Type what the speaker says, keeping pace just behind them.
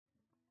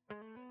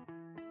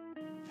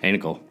Hey,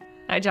 Nicole.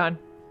 Hi, John.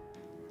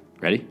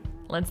 Ready?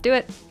 Let's do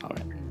it. All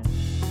right.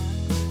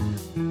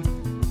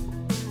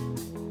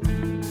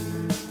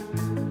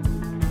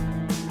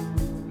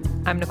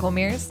 I'm Nicole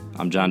Mears.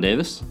 I'm John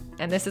Davis.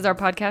 And this is our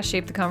podcast,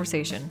 Shape the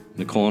Conversation.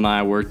 Nicole and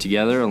I work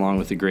together along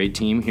with a great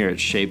team here at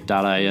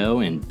Shape.io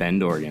in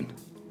Bend, Oregon.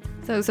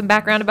 So some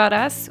background about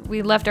us.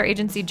 We left our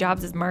agency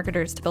jobs as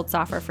marketers to build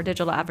software for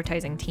digital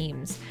advertising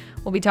teams.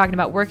 We'll be talking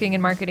about working in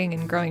marketing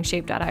and growing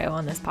Shape.io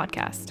on this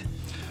podcast.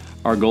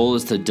 Our goal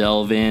is to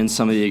delve in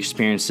some of the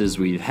experiences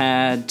we've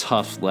had,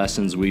 tough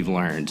lessons we've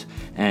learned,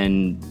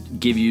 and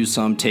give you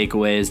some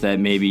takeaways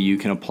that maybe you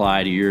can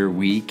apply to your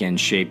week and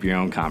shape your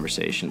own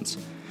conversations.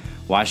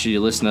 Why should you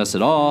listen to us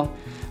at all?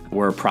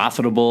 We're a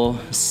profitable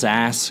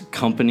SaaS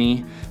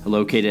company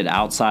located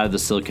outside of the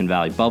Silicon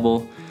Valley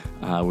bubble.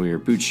 We were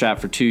bootstrapped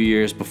for 2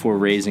 years before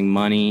raising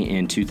money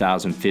in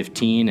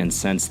 2015, and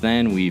since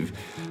then we've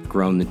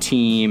grown the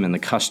team and the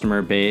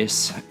customer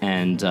base,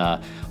 and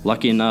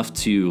lucky enough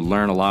to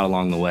learn a lot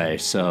along the way.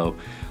 So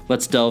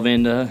let's delve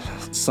into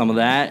some of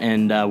that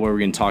and what we're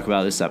going to talk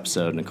about this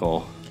episode,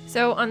 Nicole.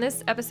 So on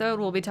this episode,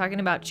 we'll be talking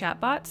about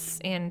chatbots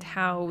and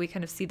how we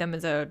kind of see them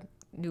as a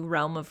new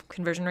realm of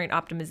conversion rate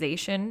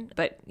optimization.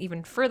 But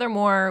even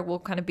furthermore, we'll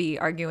kind of be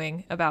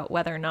arguing about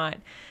whether or not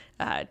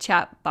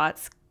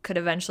chatbots could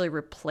eventually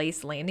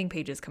replace landing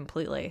pages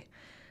completely.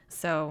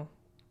 So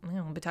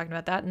we'll be talking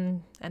about that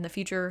and the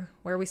future,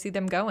 where we see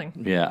them going.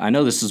 Yeah, I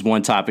know this is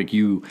one topic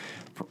you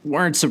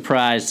weren't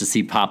surprised to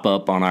see pop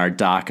up on our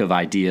dock of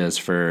ideas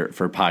for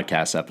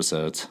podcast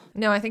episodes.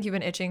 No, I think you've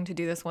been itching to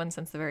do this one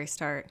since the very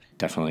start.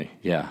 Definitely,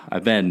 yeah.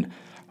 I've been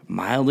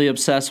mildly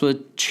obsessed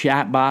with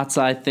chatbots,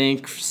 I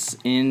think,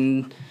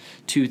 in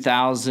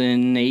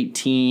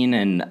 2018,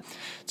 and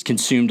it's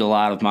consumed a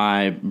lot of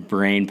my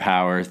brain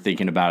power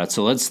thinking about it.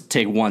 So let's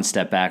take one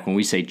step back. When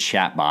we say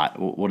chatbot,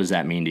 what does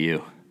that mean to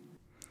you?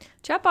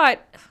 Chatbot,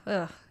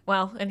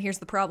 well, and here's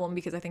the problem,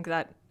 because I think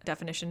that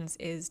definition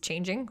is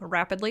changing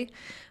rapidly.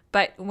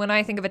 But when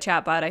I think of a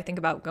chatbot, I think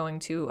about going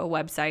to a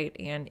website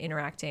and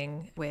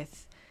interacting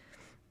with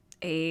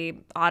a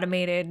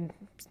automated,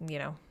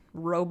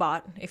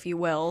 robot, if you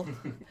will,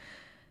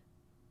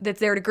 that's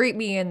there to greet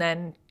me and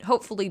then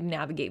hopefully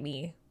navigate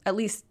me at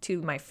least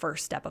to my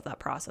first step of that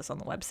process on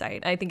the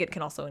website. I think it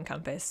can also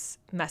encompass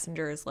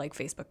messengers like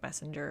Facebook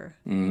Messenger,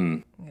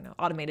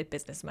 automated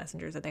business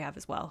messengers that they have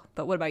as well.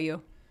 But what about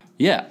you?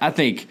 Yeah, I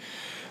think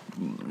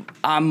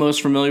I'm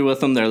most familiar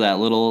with them. They're that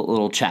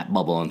little chat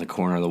bubble in the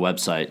corner of the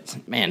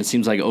website. Man, it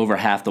seems like over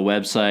half the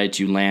websites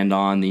you land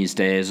on these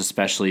days,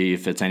 especially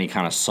if it's any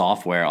kind of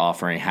software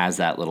offering, has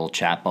that little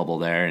chat bubble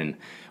there. And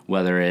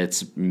whether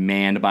it's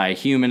manned by a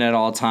human at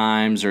all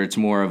times or it's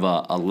more of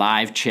a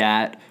live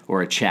chat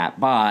or a chat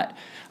bot,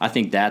 I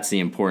think that's the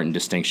important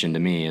distinction to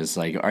me is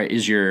like,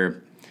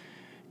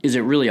 is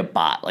it really a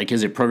bot? Like,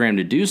 is it programmed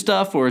to do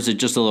stuff, or is it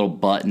just a little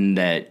button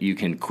that you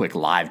can quick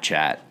live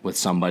chat with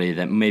somebody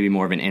that maybe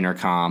more of an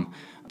intercom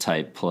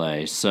type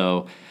play?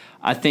 So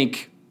I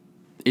think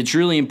it's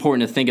really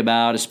important to think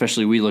about,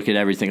 especially we look at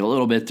everything a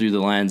little bit through the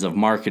lens of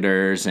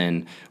marketers,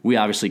 and we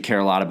obviously care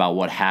a lot about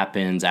what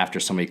happens after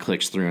somebody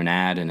clicks through an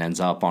ad and ends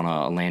up on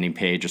a landing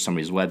page or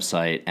somebody's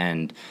website.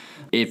 And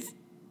if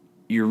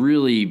you're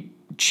really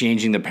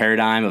changing the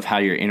paradigm of how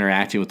you're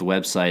interacting with the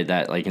website,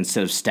 that like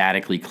instead of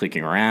statically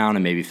clicking around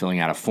and maybe filling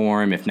out a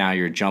form, if now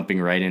you're jumping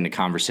right into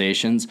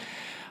conversations,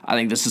 I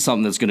think this is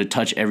something that's going to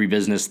touch every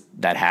business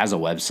that has a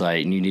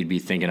website, and you need to be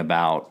thinking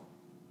about,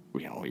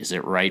 is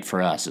it right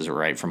for us? Is it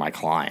right for my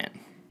client?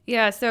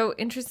 Yeah, so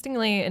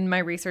interestingly, in my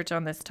research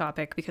on this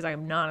topic, because I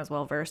am not as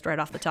well versed right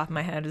off the top of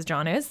my head as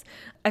John is,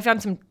 I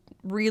found some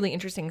really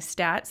interesting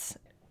stats.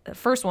 The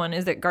first one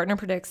is that Gartner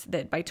predicts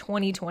that by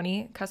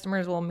 2020,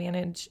 customers will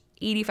manage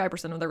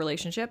 85% of their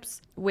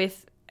relationships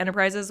with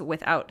enterprises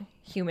without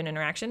human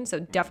interaction. So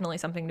definitely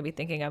something to be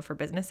thinking of for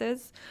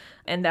businesses.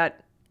 And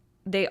that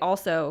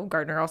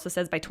Gartner also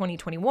says by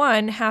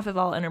 2021, half of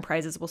all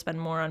enterprises will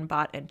spend more on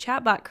bot and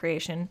chatbot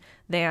creation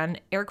than,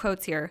 air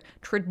quotes here,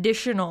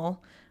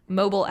 traditional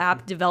mobile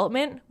app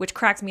development, which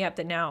cracks me up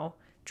that now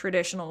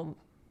traditional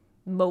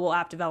mobile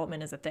app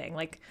development is a thing.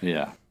 Like,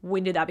 yeah,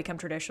 when did that become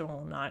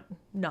traditional, not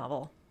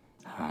novel?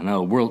 I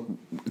know,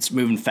 it's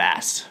moving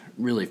fast,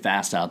 really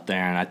fast out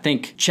there. And I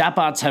think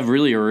chatbots have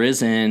really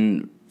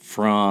arisen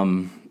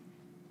from,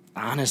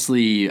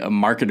 honestly,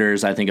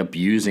 marketers, I think,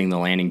 abusing the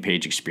landing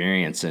page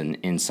experience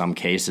in some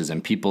cases.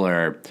 And people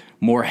are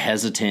more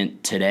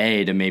hesitant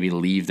today to maybe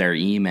leave their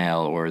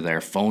email or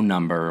their phone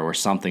number or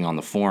something on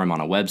the form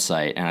on a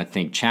website. And I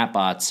think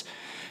chatbots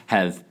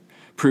have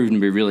proven to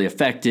be really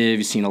effective.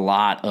 You've seen a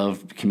lot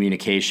of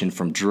communication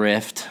from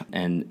Drift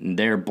and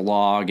their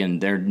blog and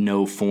their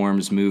no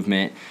forms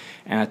movement.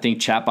 And I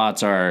think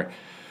chatbots are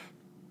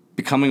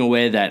becoming a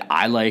way that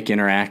I like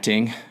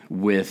interacting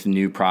with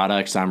new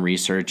products I'm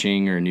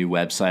researching or new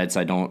websites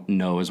I don't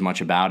know as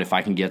much about. If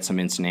I can get some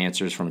instant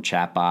answers from a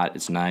chatbot,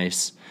 it's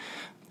nice.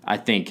 I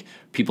think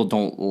people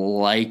don't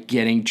like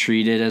getting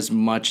treated as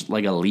much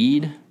like a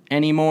lead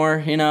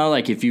anymore.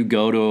 Like if you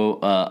go to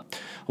a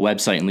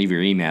website and leave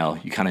your email,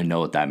 you kind of know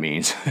what that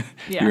means.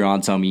 Yeah. You're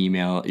on some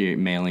your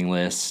mailing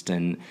list,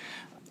 and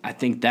I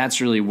think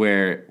that's really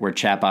where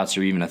chatbots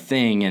are even a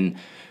thing.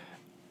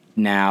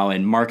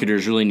 And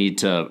marketers really need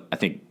to, I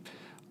think,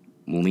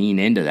 lean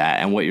into that.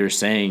 And what you're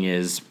saying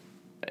is,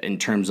 in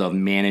terms of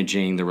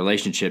managing the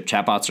relationship,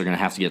 chatbots are going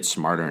to have to get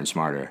smarter and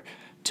smarter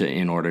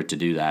in order to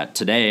do that.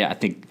 Today, I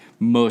think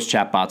most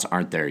chatbots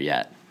aren't there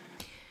yet.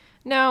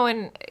 No,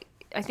 and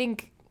I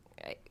think,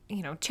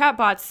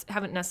 chatbots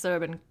haven't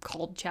necessarily been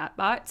called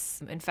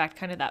chatbots. In fact,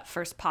 kind of that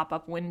first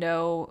pop-up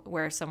window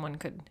where someone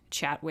could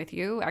chat with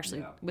you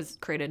actually was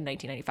created in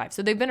 1995.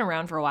 So they've been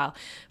around for a while.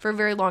 For a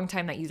very long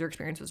time, that user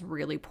experience was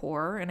really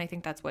poor, and I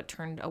think that's what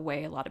turned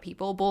away a lot of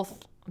people,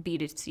 both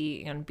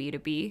B2C and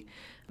B2B.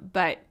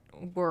 But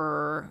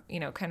we're,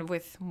 kind of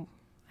with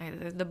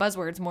the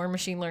buzzwords, more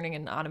machine learning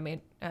and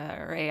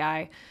or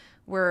AI,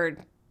 we're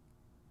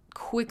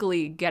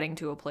quickly getting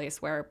to a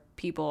place where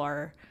people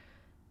are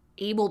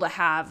able to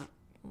have,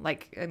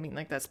 like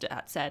that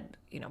stat said,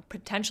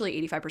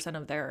 potentially 85%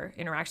 of their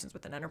interactions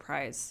with an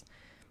enterprise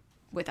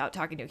without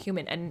talking to a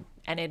human,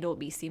 and it'll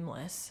be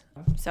seamless.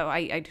 So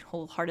I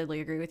wholeheartedly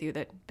agree with you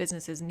that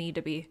businesses need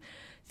to be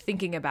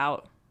thinking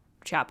about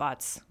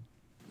chatbots.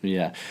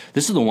 Yeah.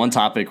 This is the one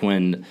topic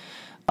when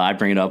I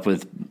bring it up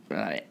with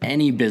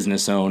any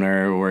business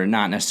owner, or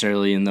not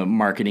necessarily in the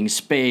marketing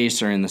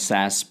space or in the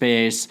SaaS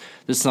space.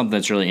 This is something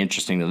that's really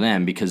interesting to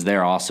them because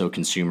they're also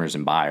consumers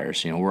and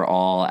buyers. We're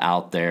all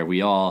out there.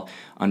 We all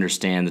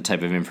understand the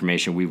type of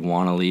information we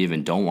want to leave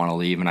and don't want to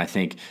leave. And I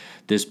think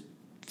this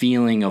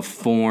feeling of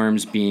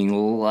forms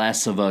being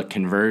less of a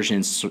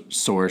conversion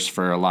source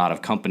for a lot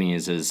of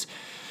companies is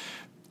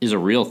a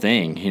real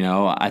thing.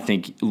 I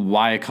think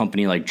why a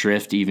company like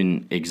Drift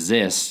even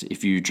exists,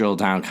 if you drill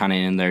down kind of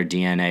in their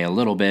DNA a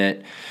little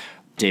bit.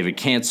 David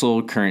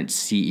Cancel, current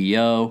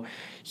CEO,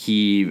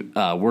 he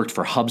worked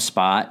for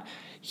HubSpot.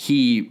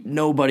 He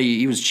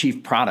was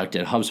chief product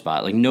at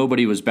HubSpot. Like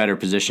nobody was better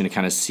positioned to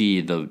kind of see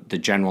the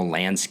general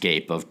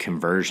landscape of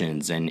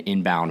conversions and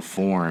inbound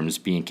forms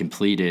being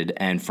completed.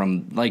 And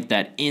from like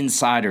that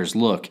insider's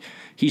look,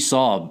 he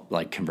saw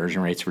like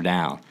conversion rates were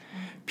down.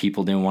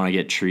 People didn't want to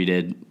get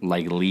treated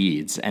like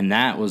leads. And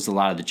that was a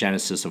lot of the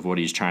genesis of what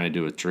he's trying to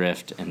do with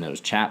Drift and those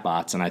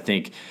chatbots. And I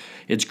think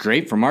it's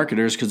great for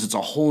marketers because it's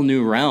a whole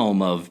new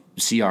realm of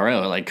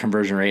CRO, like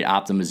conversion rate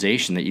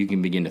optimization, that you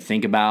can begin to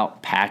think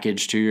about,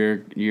 package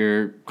to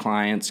your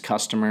clients,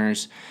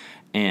 customers.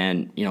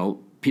 And,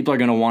 people are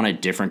going to want a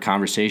different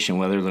conversation,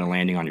 whether they're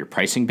landing on your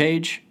pricing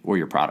page or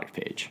your product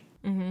page.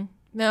 Mm-hmm.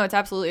 No, it's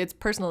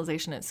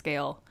personalization at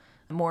scale,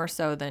 more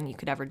so than you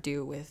could ever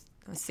do with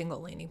a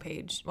single landing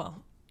page.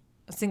 Well,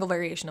 a single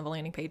variation of a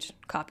landing page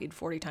copied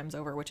 40 times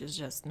over, which is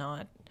just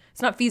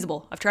it's not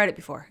feasible. I've tried it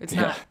before. It's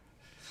not.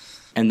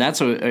 And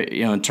that's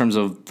in terms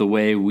of the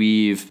way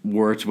we've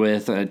worked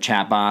with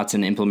chatbots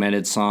and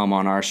implemented some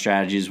on our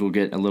strategies. We'll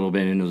get a little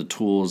bit into the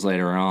tools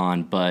later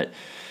on, but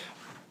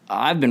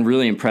I've been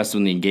really impressed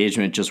with the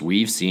engagement just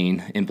we've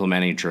seen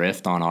implementing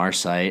Drift on our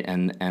site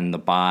and the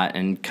bot,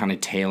 and kind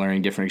of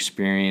tailoring different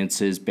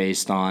experiences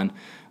based on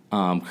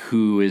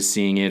who is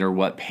seeing it or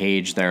what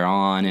page they're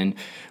on. And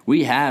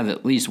we have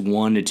at least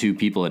 1 to 2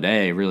 people a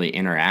day really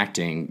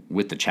interacting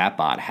with the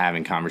chatbot,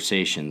 having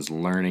conversations,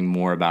 learning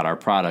more about our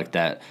product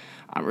that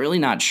I'm really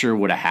not sure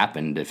would have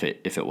happened if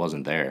it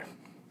wasn't there.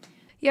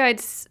 Yeah,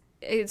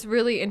 it's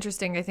really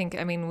interesting. I think,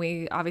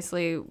 we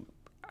obviously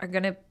are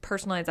going to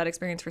personalize that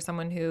experience for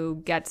someone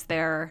who gets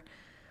there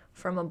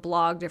from a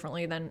blog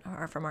differently than,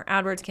 or from our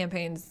AdWords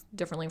campaigns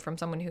differently from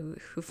someone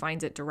who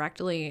finds it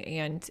directly.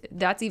 And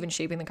that's even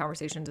shaping the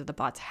conversations that the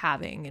bot's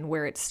having and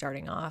where it's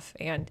starting off.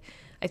 And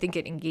I think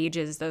it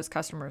engages those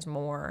customers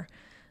more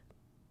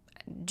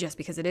just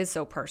because it is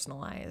so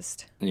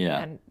personalized.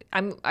 Yeah.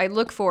 And I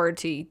look forward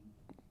to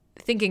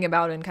thinking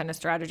about and kind of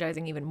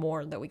strategizing even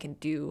more that we can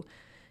do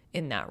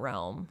in that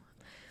realm.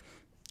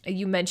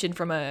 You mentioned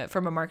from a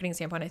marketing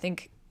standpoint, I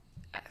think,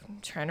 I'm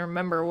trying to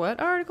remember what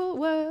article it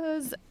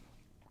was.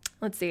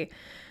 Let's see.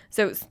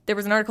 So there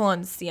was an article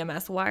on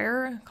CMS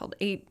Wire called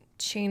 8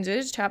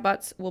 Changes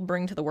Chatbots Will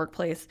Bring to the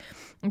Workplace.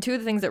 And 2 of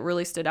the things that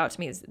really stood out to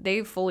me is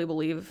they fully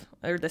believe,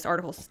 or this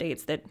article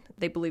states that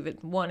they believe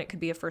it, 1, it could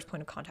be a first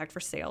point of contact for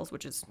sales,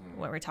 which is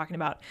what we're talking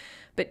about.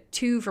 But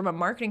 2, from a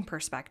marketing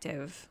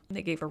perspective,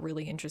 they gave a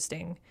really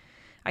interesting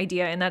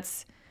idea. And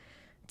that's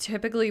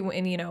typically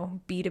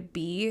in,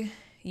 B2B,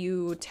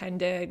 you tend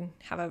to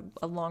have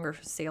a longer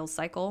sales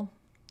cycle.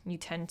 You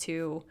tend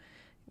to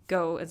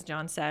go, as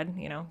John said,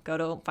 go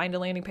to find a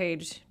landing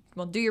page.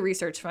 Well, do your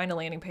research, find a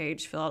landing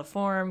page, fill out a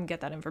form,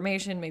 get that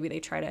information. Maybe they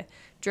try to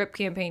drip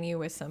campaign you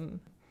with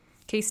some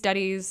case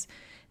studies.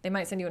 They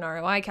might send you an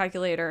ROI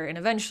calculator, and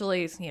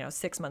eventually,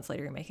 6 months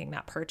later, you're making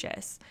that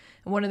purchase.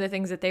 And one of the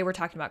things that they were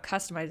talking about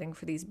customizing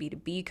for these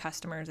B2B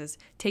customers is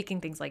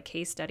taking things like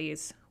case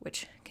studies,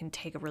 which can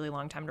take a really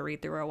long time to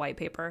read through a white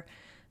paper,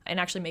 and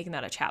actually making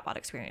that a chatbot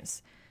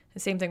experience. The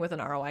same thing with an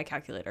ROI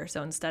calculator.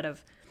 So instead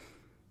of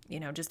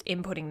just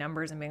inputting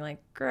numbers and being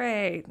like,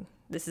 great,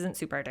 this isn't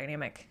super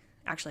dynamic.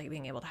 actually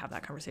being able to have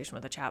that conversation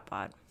with a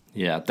chatbot.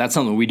 Yeah, that's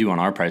something we do on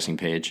our pricing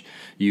page.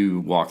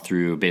 You walk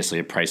through basically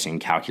a pricing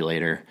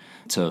calculator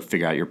to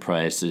figure out your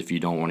price if you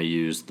don't want to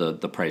use the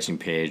pricing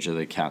page or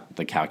the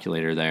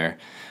calculator there.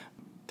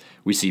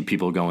 We see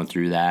people going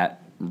through that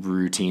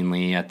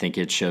routinely. I think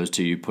it shows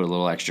to you put a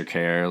little extra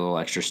care, a little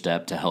extra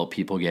step to help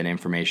people get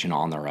information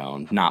on their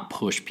own, not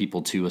push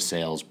people to a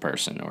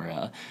salesperson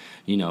or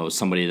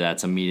somebody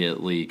that's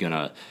immediately going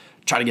to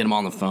try to get them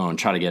on the phone,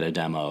 try to get a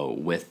demo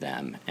with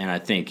them. And I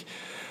think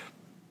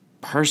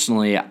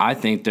personally, I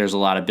think there's a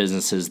lot of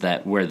businesses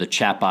that where the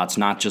chatbot's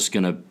not just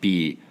going to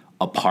be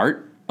a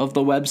part of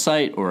the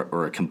website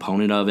or a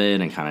component of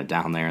it and kind of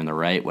down there in the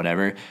right,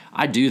 whatever.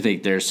 I do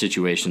think there's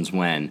situations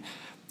when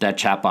that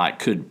chatbot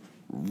could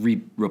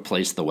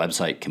replace the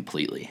website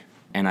completely.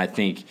 And I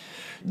think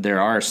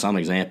there are some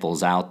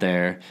examples out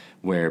there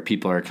where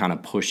people are kind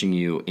of pushing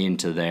you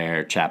into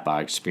their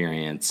chatbot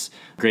experience.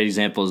 Great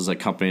example is a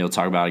company we'll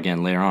talk about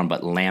again later on,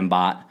 but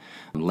Lambot.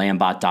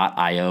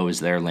 Lambot.io is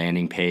their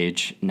landing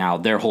page. Now,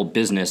 their whole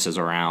business is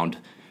around,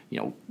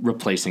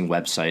 replacing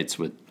websites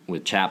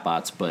with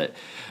chatbots. But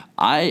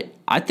I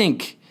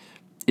think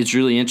it's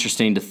really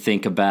interesting to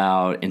think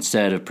about,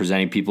 instead of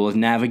presenting people with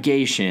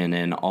navigation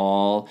and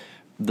all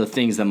the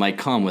things that might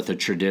come with a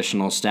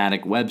traditional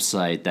static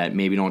website that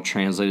maybe don't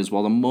translate as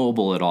well to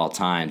mobile at all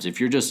times. If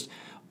you're just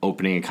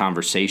opening a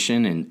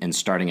conversation and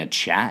starting a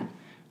chat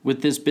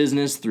with this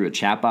business through a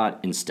chatbot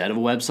instead of a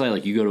website,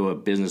 like you go to a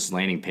business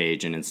landing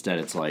page and instead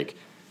it's like,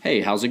 hey,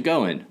 how's it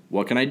going?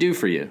 What can I do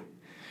for you?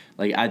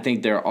 Like, I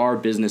think there are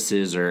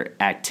businesses or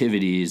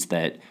activities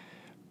that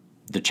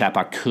the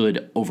chatbot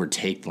could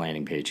overtake the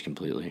landing page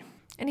completely.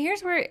 And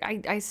here's where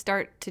I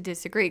start to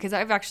disagree, because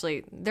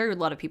there are a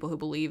lot of people who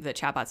believe that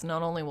chatbots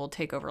not only will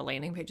take over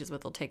landing pages,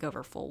 but they'll take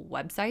over full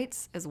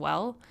websites as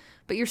well.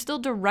 But you're still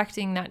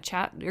directing that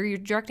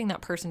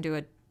person to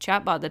a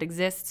chatbot that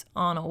exists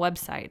on a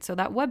website. So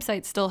that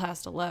website still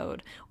has to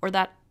load, or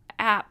that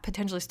app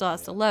potentially still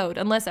has to load,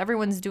 unless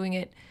everyone's doing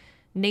it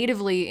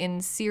natively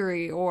in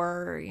Siri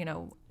or,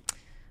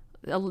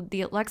 the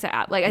Alexa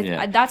app.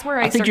 That's where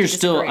I think you're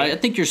still. I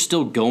think you're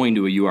still going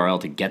to a URL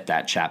to get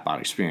that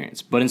chatbot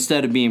experience, but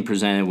instead of being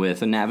presented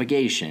with a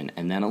navigation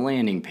and then a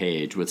landing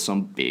page with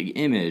some big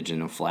image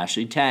and a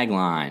flashy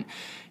tagline,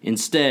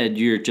 instead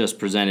you're just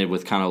presented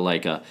with kind of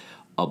like a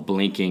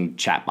blinking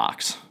chat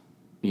box.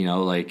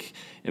 Like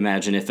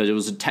imagine if it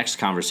was a text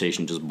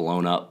conversation just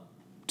blown up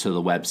to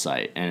the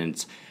website,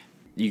 and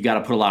you got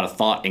to put a lot of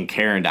thought and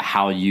care into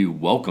how you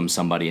welcome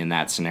somebody in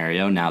that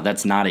scenario. Now,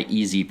 that's not an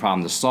easy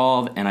problem to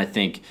solve, and I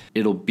think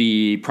it'll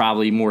be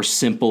probably more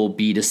simple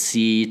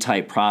B2C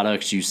type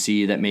products you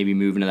see that maybe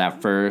move into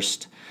that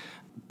first.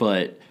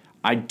 But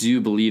I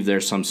do believe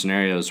there's some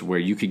scenarios where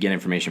you could get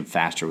information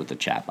faster with the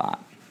chatbot.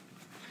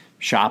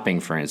 Shopping,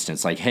 for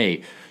instance, like,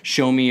 hey,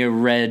 show me a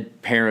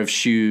red pair of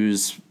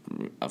shoes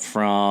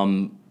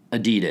from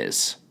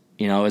Adidas.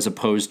 As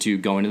opposed to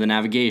going to the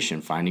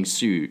navigation, finding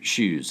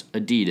shoes,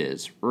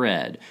 Adidas,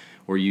 red,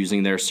 or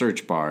using their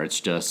search bar. It's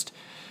just,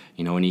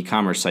 an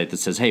e-commerce site that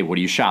says, hey, what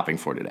are you shopping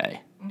for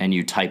today? And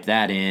you type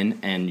that in,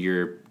 and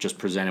you're just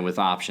presented with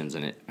options,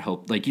 and it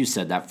helps, like you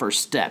said, that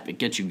first step, it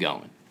gets you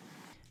going.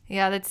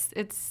 Yeah,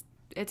 it's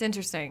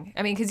interesting.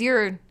 I mean, because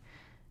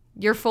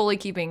you're fully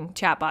keeping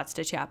chatbots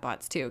to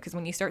chatbots too, because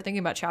when you start thinking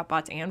about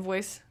chatbots and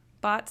voice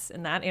bots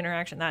and that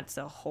interaction, that's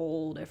a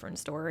whole different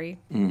story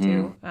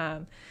too.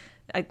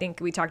 I think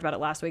we talked about it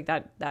last week,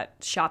 that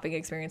shopping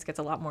experience gets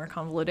a lot more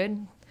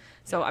convoluted.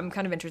 So I'm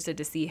kind of interested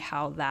to see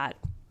how that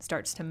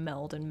starts to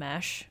meld and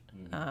mesh,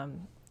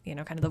 kind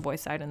of the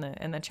voice side and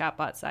the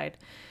chatbot side.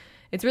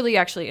 It's really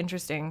actually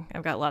interesting.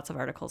 I've got lots of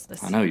articles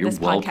I know, you're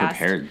well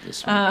prepared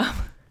this one.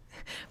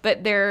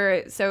 But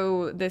I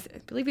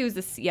believe he was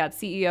the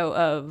CEO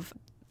of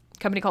a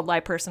company called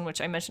LivePerson,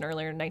 which I mentioned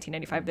earlier in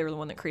 1995. They were the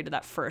one that created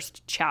that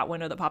first chat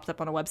window that pops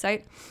up on a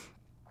website.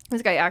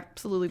 This guy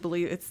absolutely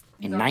believes it's...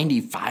 In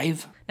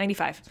 95?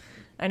 95.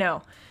 I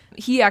know.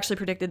 He actually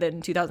predicted that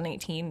in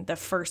 2018, the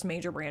first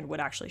major brand would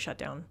actually shut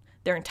down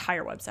their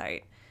entire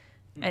website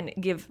and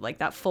give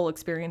that full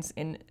experience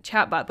in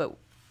chatbot. But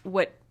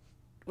what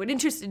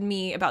interested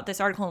me about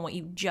this article and what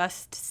you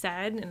just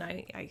said, and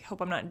I hope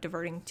I'm not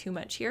diverting too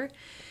much here,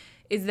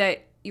 is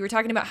that you were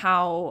talking about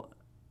how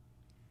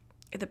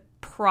the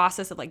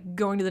process of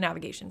going to the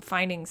navigation,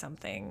 finding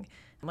something,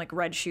 like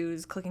red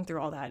shoes, clicking through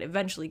all that,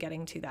 eventually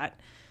getting to that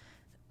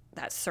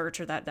search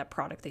or that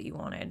product that you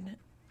wanted.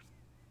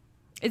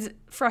 It's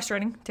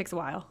frustrating, takes a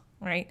while,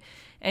 right?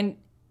 And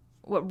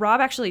what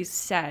Rob actually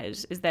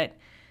says is that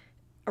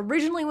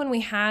originally when we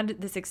had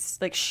this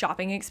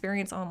shopping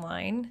experience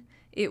online,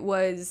 it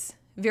was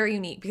very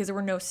unique because there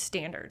were no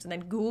standards. And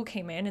then Google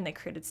came in and they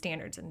created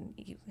standards, and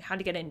you had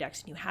to get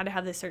indexed and you had to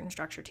have this certain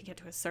structure to get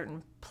to a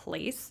certain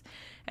place.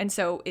 And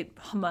so it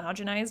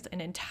homogenized an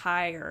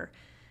entire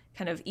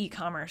kind of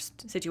e-commerce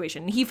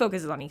situation. He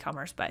focuses on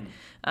e-commerce, but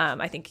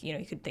I think,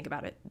 you could think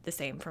about it the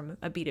same from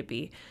a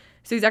B2B.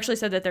 So he's actually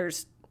said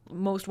that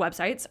most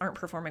websites aren't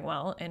performing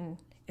well, and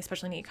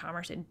especially in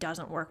e-commerce, it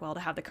doesn't work well to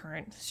have the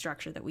current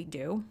structure that we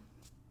do.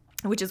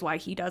 which is why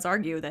he does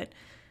argue that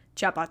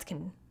chatbots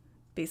can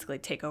basically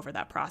take over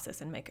that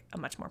process and make a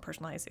much more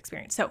personalized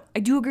experience. So I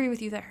do agree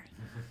with you there.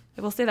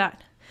 I will say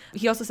that.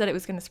 He also said it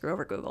was going to screw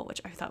over Google, which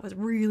I thought was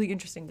really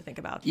interesting to think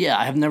about. Yeah,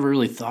 I have never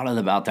really thought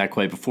about that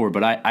quite before,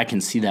 but I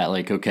can see that,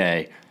 like,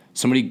 okay,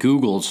 somebody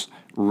Googles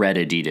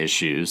Reddit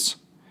issues.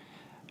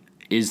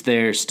 Is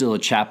there still a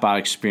chatbot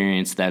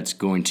experience that's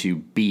going to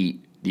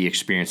beat the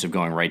experience of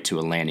going right to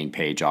a landing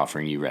page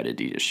offering you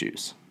Reddit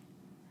issues?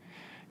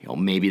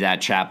 Maybe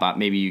that chatbot,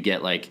 maybe you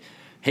get like,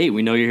 hey,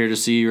 we know you're here to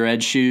see your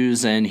Ed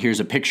shoes, and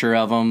here's a picture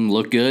of them.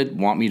 Look good.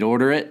 Want me to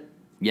order it?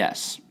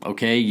 Yes.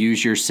 Okay.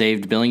 Use your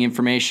saved billing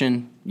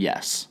information?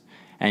 Yes.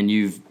 And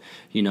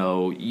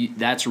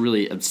that's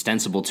really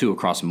extensible too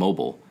across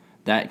mobile.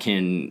 That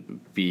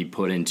can be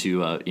put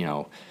into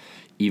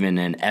even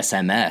an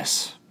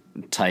SMS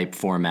type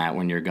format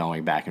when you're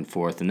going back and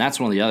forth. And that's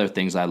one of the other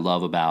things I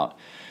love about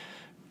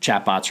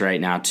chatbots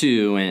right now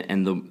too,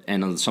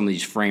 and some of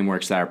these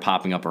frameworks that are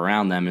popping up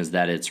around them, is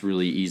that it's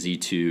really easy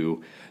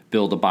to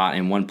build a bot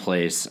in one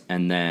place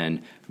and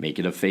then make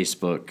it a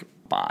Facebook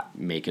bot,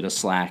 make it a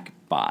Slack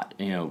bot,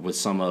 with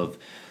some of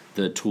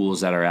the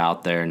tools that are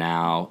out there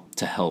now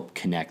to help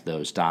connect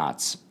those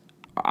dots.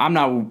 I'm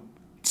not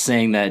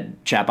saying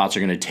that chatbots are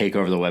going to take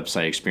over the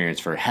website experience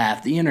for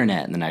half the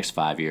internet in the next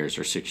 5 years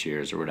or 6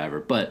 years or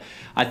whatever, but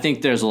I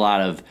think there's a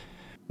lot of,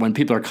 when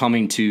people are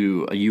coming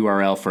to a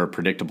URL for a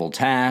predictable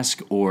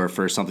task or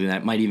for something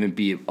that might even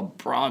be a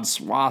broad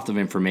swath of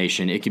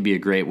information, it could be a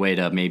great way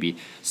to maybe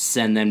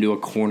send them to a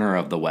corner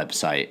of the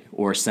website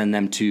or send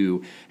them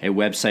to a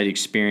website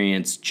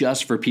experience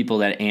just for people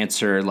that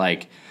answer,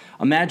 like,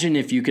 imagine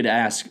if you could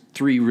ask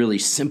 3 really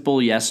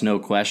simple yes-no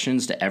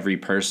questions to every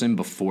person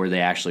before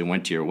they actually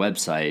went to your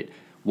website,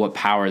 what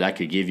power that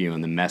could give you in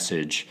the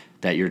message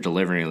that you're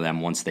delivering to them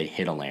once they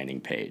hit a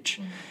landing page.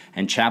 Mm-hmm.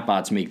 And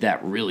chatbots make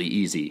that really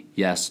easy.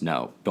 Yes,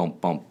 no, boom,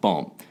 boom,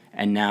 boom.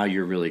 And now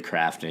you're really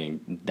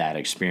crafting that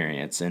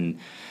experience. And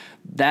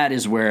that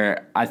is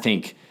where I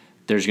think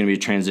there's going to be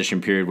a transition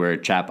period where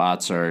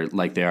chatbots are,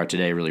 like they are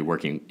today, really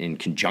working in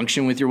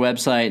conjunction with your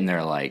website, and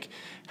they're like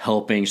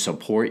helping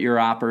support your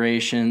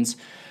operations.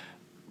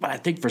 But I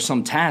think for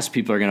some tasks,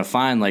 people are going to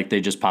find like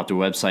they just pop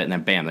to a website and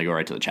then bam, they go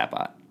right to the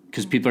chatbot.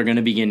 Because people are going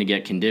to begin to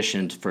get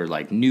conditioned for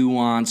like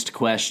nuanced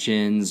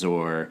questions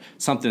or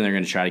something they're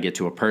going to try to get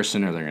to a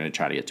person, or they're going to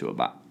try to get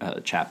to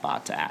a chat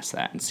bot to ask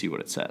that and see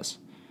what it says.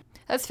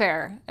 That's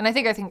fair. And I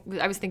think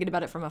I was thinking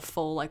about it from a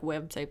full like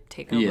website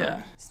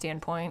takeover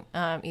standpoint,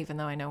 even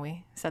though I know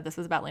we said this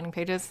was about landing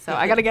pages. So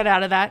I got to get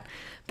out of that.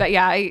 But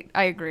yeah, I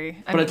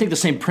agree. I think the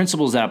same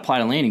principles that apply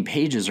to landing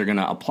pages are going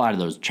to apply to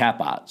those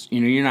chatbots.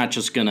 You're not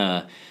just going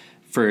to,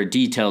 for a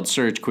detailed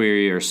search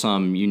query or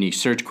some unique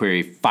search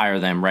query, fire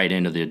them right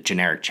into the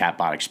generic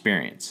chatbot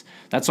experience.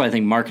 That's why I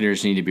think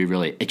marketers need to be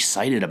really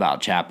excited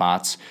about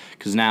chatbots,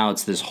 because now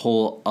it's this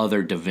whole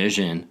other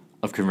division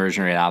of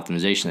conversion rate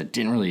optimization that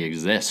didn't really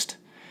exist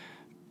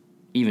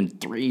even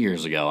 3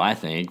 years ago, I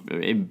think.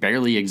 It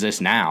barely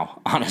exists now,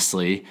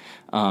 honestly,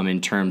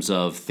 in terms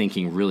of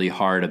thinking really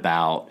hard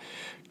about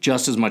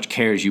just as much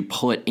care as you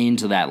put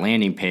into that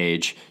landing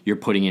page, you're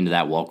putting into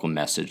that welcome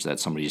message that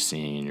somebody's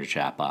seeing in your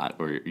chatbot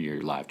or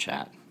your live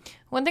chat.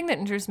 One thing that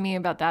interests me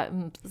about that,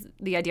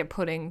 the idea of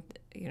putting,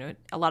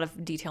 a lot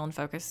of detail and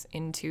focus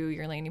into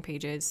your landing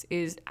pages,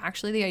 is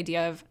actually the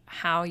idea of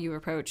how you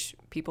approach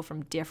people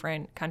from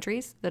different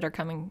countries that are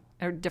coming,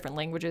 or different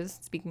languages,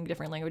 speaking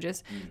different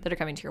languages, that are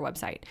coming to your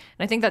website.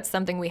 And I think that's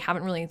something we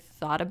haven't really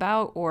thought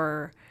about,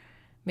 or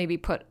maybe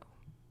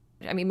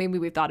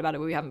we've thought about it,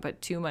 but we haven't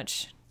put too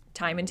much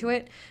time into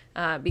it,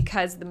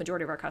 because the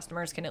majority of our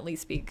customers can at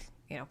least speak,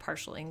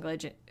 partial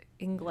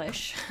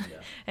English,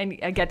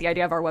 and get the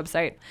idea of our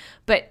website.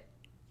 But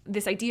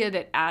this idea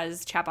that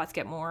as chatbots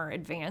get more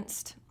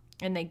advanced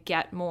and they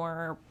get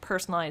more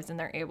personalized, and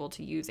they're able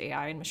to use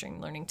AI and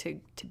machine learning to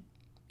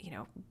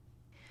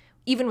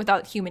even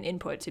without human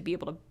input, to be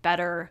able to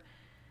better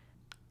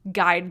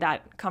guide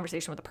that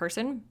conversation with a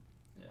person,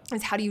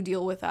 is how do you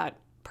deal with that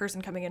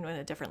person coming in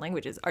with different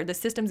languages? Are the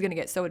systems going to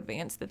get so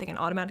advanced that they can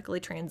automatically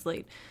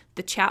translate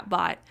the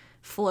chatbot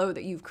flow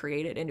that you've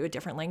created into a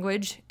different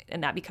language,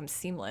 and that becomes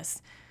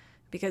seamless?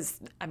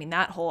 Because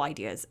that whole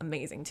idea is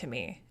amazing to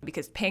me,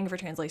 because paying for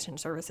translation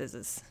services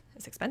is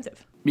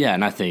expensive. Yeah,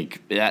 and I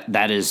think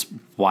that is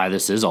why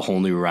this is a whole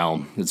new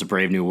realm. It's a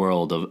brave new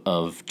world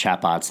of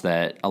chatbots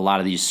that a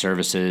lot of these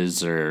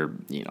services or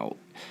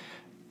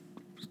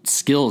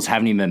skills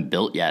haven't even been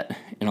built yet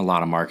in a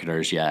lot of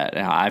marketers yet.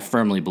 I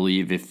firmly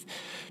believe if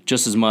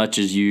just as much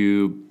as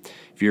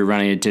if you're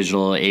running a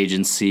digital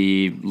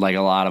agency like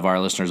a lot of our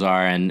listeners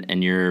are,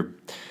 and you're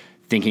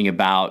thinking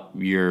about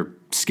your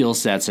skill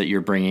sets that you're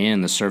bringing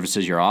in, the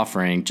services you're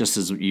offering, just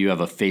as you have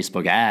a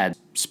Facebook ad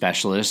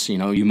specialist,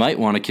 you might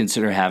want to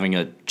consider having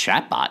a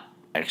chatbot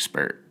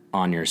expert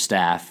on your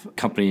staff.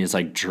 Companies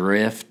like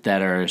Drift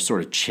that are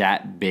sort of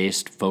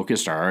chat-based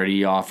focused are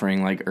already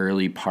offering like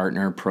early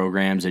partner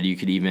programs that you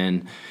could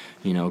even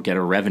get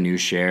a revenue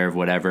share of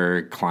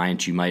whatever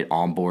client you might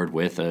onboard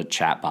with a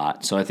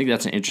chatbot. So I think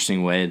that's an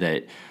interesting way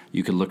that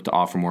you could look to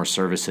offer more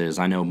services.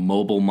 I know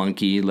Mobile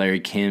Monkey, Larry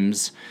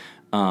Kim's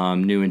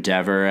new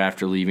endeavor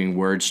after leaving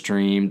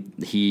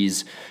WordStream,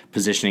 he's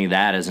positioning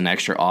that as an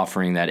extra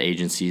offering that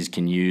agencies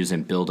can use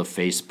and build a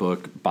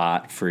Facebook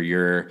bot for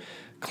your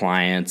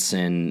clients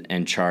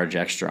and charge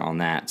extra on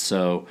that.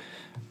 So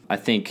I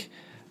think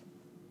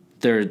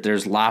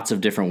there's lots of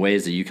different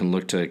ways that you can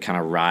look to kind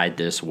of ride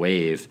this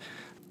wave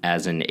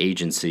as an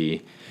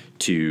agency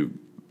to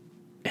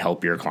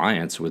help your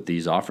clients with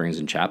these offerings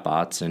and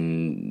chatbots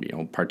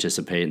and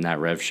participate in that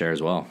rev share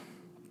as well.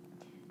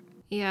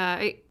 Yeah,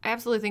 I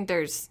absolutely think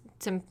there's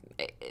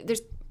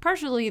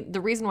partially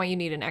the reason why you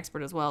need an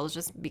expert as well is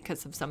just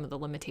because of some of the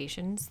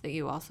limitations that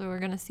you also are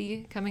going to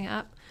see coming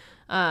up.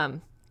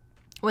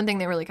 One thing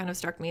that really kind of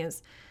struck me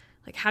is,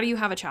 like, how do you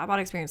have a chatbot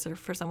experience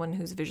for someone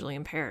who's visually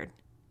impaired?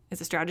 Is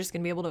a strategist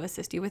going to be able to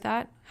assist you with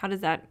that? How does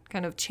that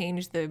kind of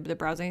change the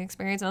browsing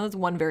experience? Now, that's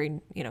one very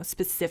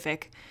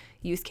specific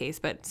use case,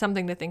 but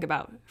something to think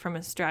about from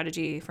a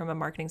strategy, from a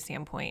marketing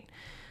standpoint.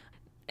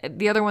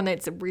 The other one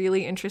that's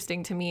really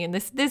interesting to me, and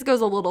this goes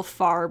a little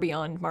far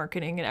beyond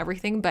marketing and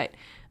everything, but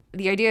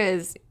the idea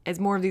is, as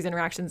more of these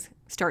interactions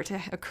start to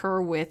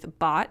occur with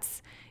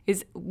bots,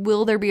 is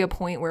will there be a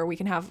point where we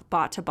can have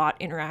bot-to-bot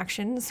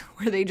interactions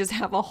where they just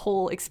have a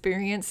whole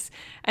experience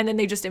and then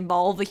they just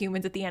involve the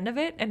humans at the end of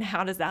it? And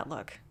how does that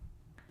look?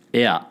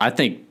 Yeah, I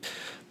think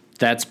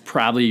that's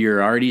probably,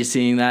 you're already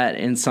seeing that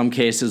in some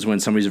cases when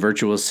somebody's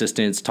virtual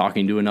assistant's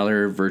talking to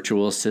another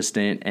virtual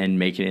assistant and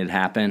making it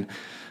happen.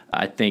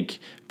 I think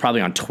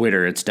probably on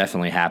Twitter, it's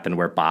definitely happened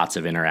where bots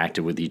have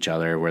interacted with each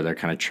other, where they're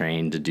kind of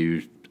trained to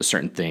do a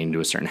certain thing to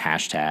a certain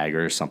hashtag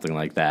or something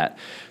like that.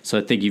 So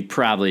I think you're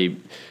probably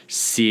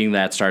seeing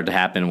that start to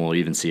happen, and we'll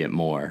even see it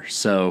more.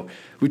 So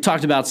we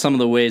talked about some of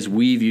the ways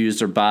we've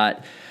used our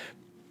bot.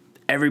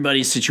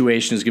 Everybody's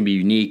situation is going to be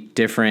unique,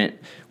 different.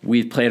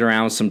 We've played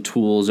around with some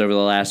tools over the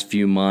last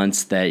few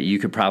months that you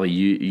could probably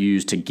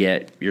use to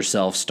get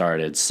yourself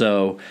started.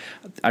 So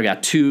I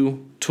got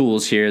 2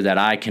 tools here that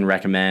I can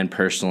recommend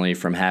personally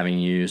from having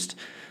used.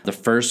 The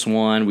first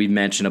one we've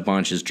mentioned a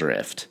bunch is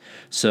Drift.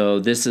 So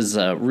this is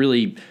a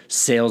really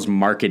sales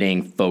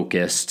marketing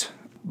focused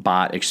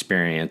bot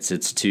experience.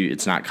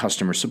 It's not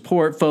customer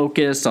support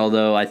focused,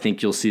 although I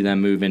think you'll see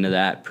them move into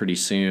that pretty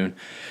soon.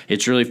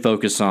 It's really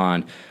focused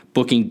on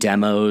booking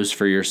demos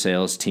for your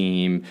sales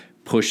team,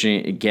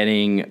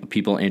 getting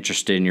people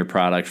interested in your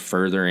product,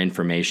 further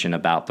information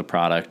about the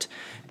product,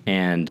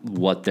 and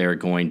what they're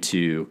going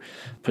to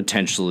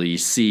potentially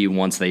see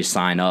once they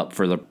sign up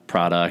for the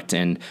product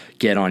and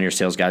get on your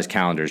sales guys'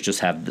 calendars. Just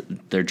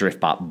have their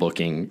DriftBot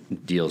booking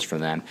deals for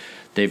them.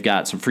 They've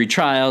got some free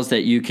trials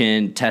that you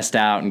can test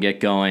out and get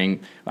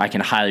going. I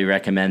can highly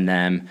recommend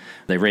them.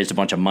 They've raised a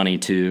bunch of money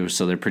too,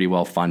 so they're pretty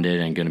well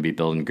funded and going to be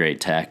building great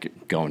tech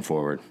going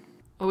forward.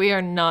 We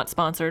are not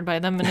sponsored by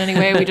them in any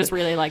way. We just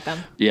really like them.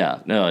 Yeah,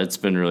 no, it's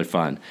been really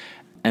fun.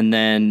 And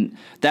then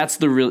that's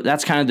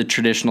kind of the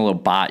traditional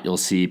bot you'll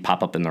see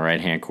pop up in the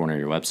right-hand corner of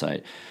your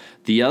website.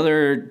 The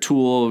other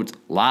tool, a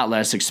lot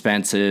less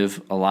expensive,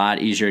 a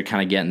lot easier to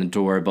kind of get in the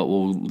door, but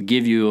will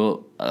give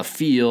you a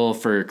feel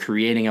for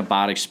creating a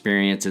bot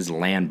experience, is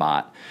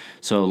Landbot.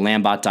 So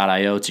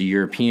Landbot.io, it's a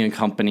European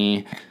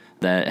company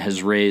that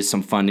has raised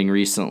some funding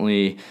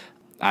recently.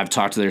 I've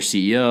talked to their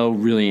CEO,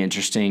 really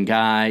interesting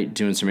guy,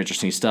 doing some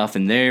interesting stuff,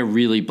 and they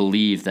really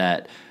believe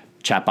that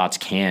chatbots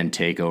can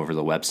take over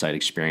the website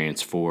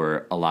experience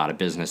for a lot of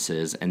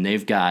businesses. And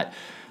they've got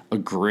a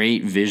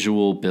great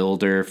visual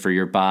builder for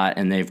your bot,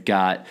 and they've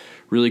got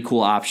really cool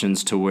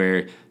options to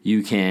where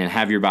you can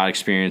have your bot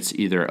experience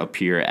either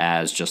appear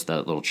as just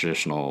that little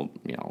traditional,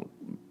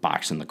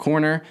 box in the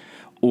corner,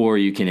 or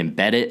you can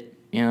embed it,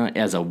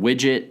 as a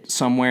widget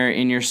somewhere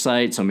in your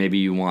site. So maybe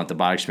you want the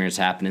bot experience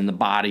to happen in the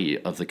body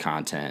of the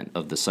content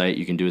of the site.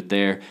 You can do it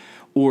there,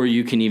 or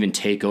you can even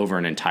take over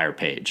an entire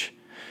page.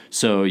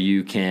 So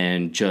you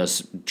can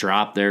just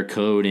drop their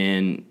code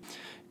in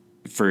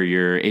for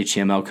your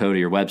HTML code of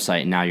your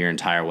website, and now your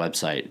entire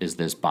website is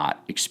this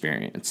bot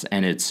experience.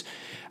 And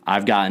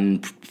I've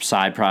gotten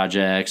side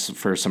projects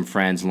for some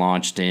friends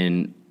launched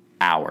in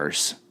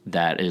hours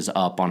that is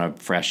up on a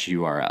fresh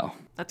URL.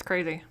 That's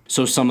crazy.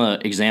 So some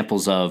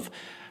examples of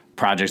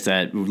projects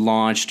that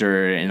launched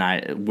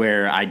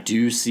where I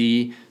do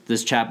see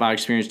this chatbot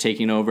experience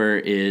taking over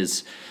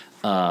is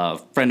a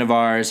friend of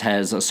ours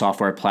has a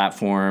software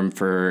platform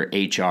for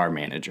HR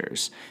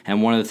managers.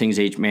 And one of the things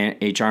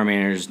HR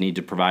managers need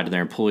to provide to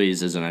their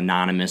employees is an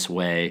anonymous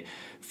way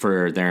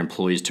for their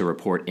employees to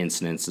report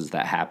incidences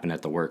that happen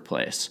at the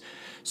workplace.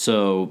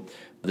 So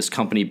this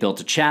company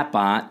built a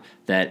chatbot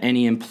that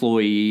any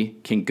employee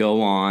can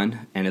go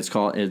on, and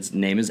its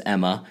name is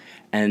Emma,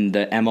 and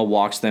Emma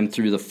walks them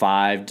through the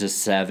 5 to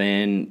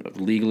 7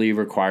 legally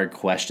required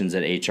questions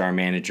that HR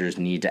managers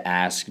need to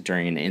ask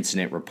during an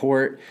incident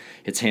report.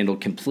 It's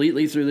handled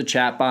completely through the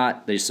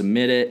chatbot. They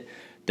submit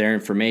their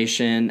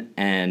information,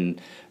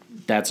 and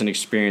that's an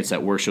experience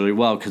that works really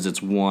well because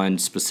it's one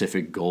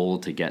specific goal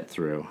to get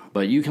through.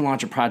 But you can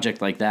launch a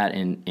project like that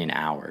in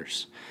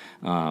hours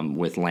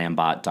with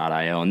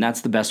Landbot.io, and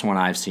that's the best one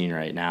I've seen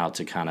right now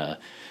to kind of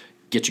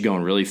get you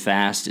going really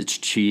fast. It's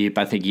cheap.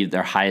 I think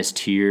their highest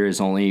tier is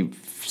only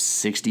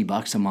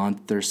 $60 a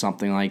month or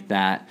something like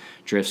that.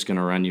 Drift's going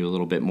to run you a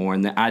little bit more,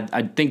 and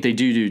I think they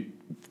do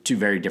two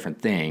very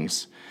different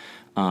things.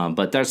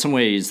 But there's some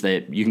ways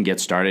that you can get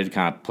started,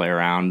 kind of play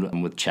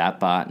around with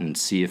Chatbot and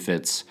see if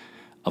it's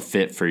a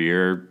fit for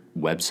your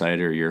website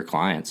or your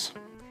clients.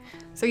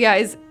 So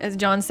yeah, as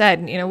John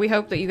said, we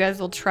hope that you guys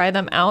will try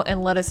them out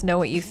and let us know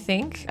what you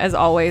think. As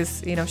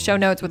always, show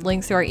notes with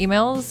links to our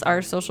emails,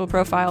 our social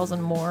profiles,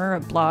 and more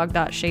at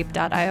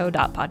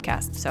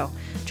blog.shape.io.podcast. So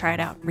try it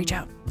out, reach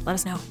out, let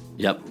us know.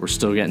 Yep, we're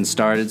still getting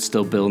started,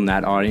 still building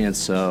that audience.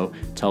 So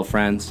tell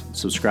friends,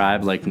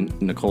 subscribe, like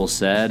Nicole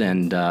said,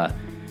 and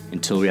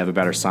until we have a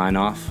better sign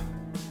off,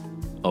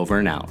 over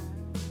and out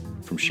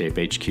from Shape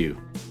HQ.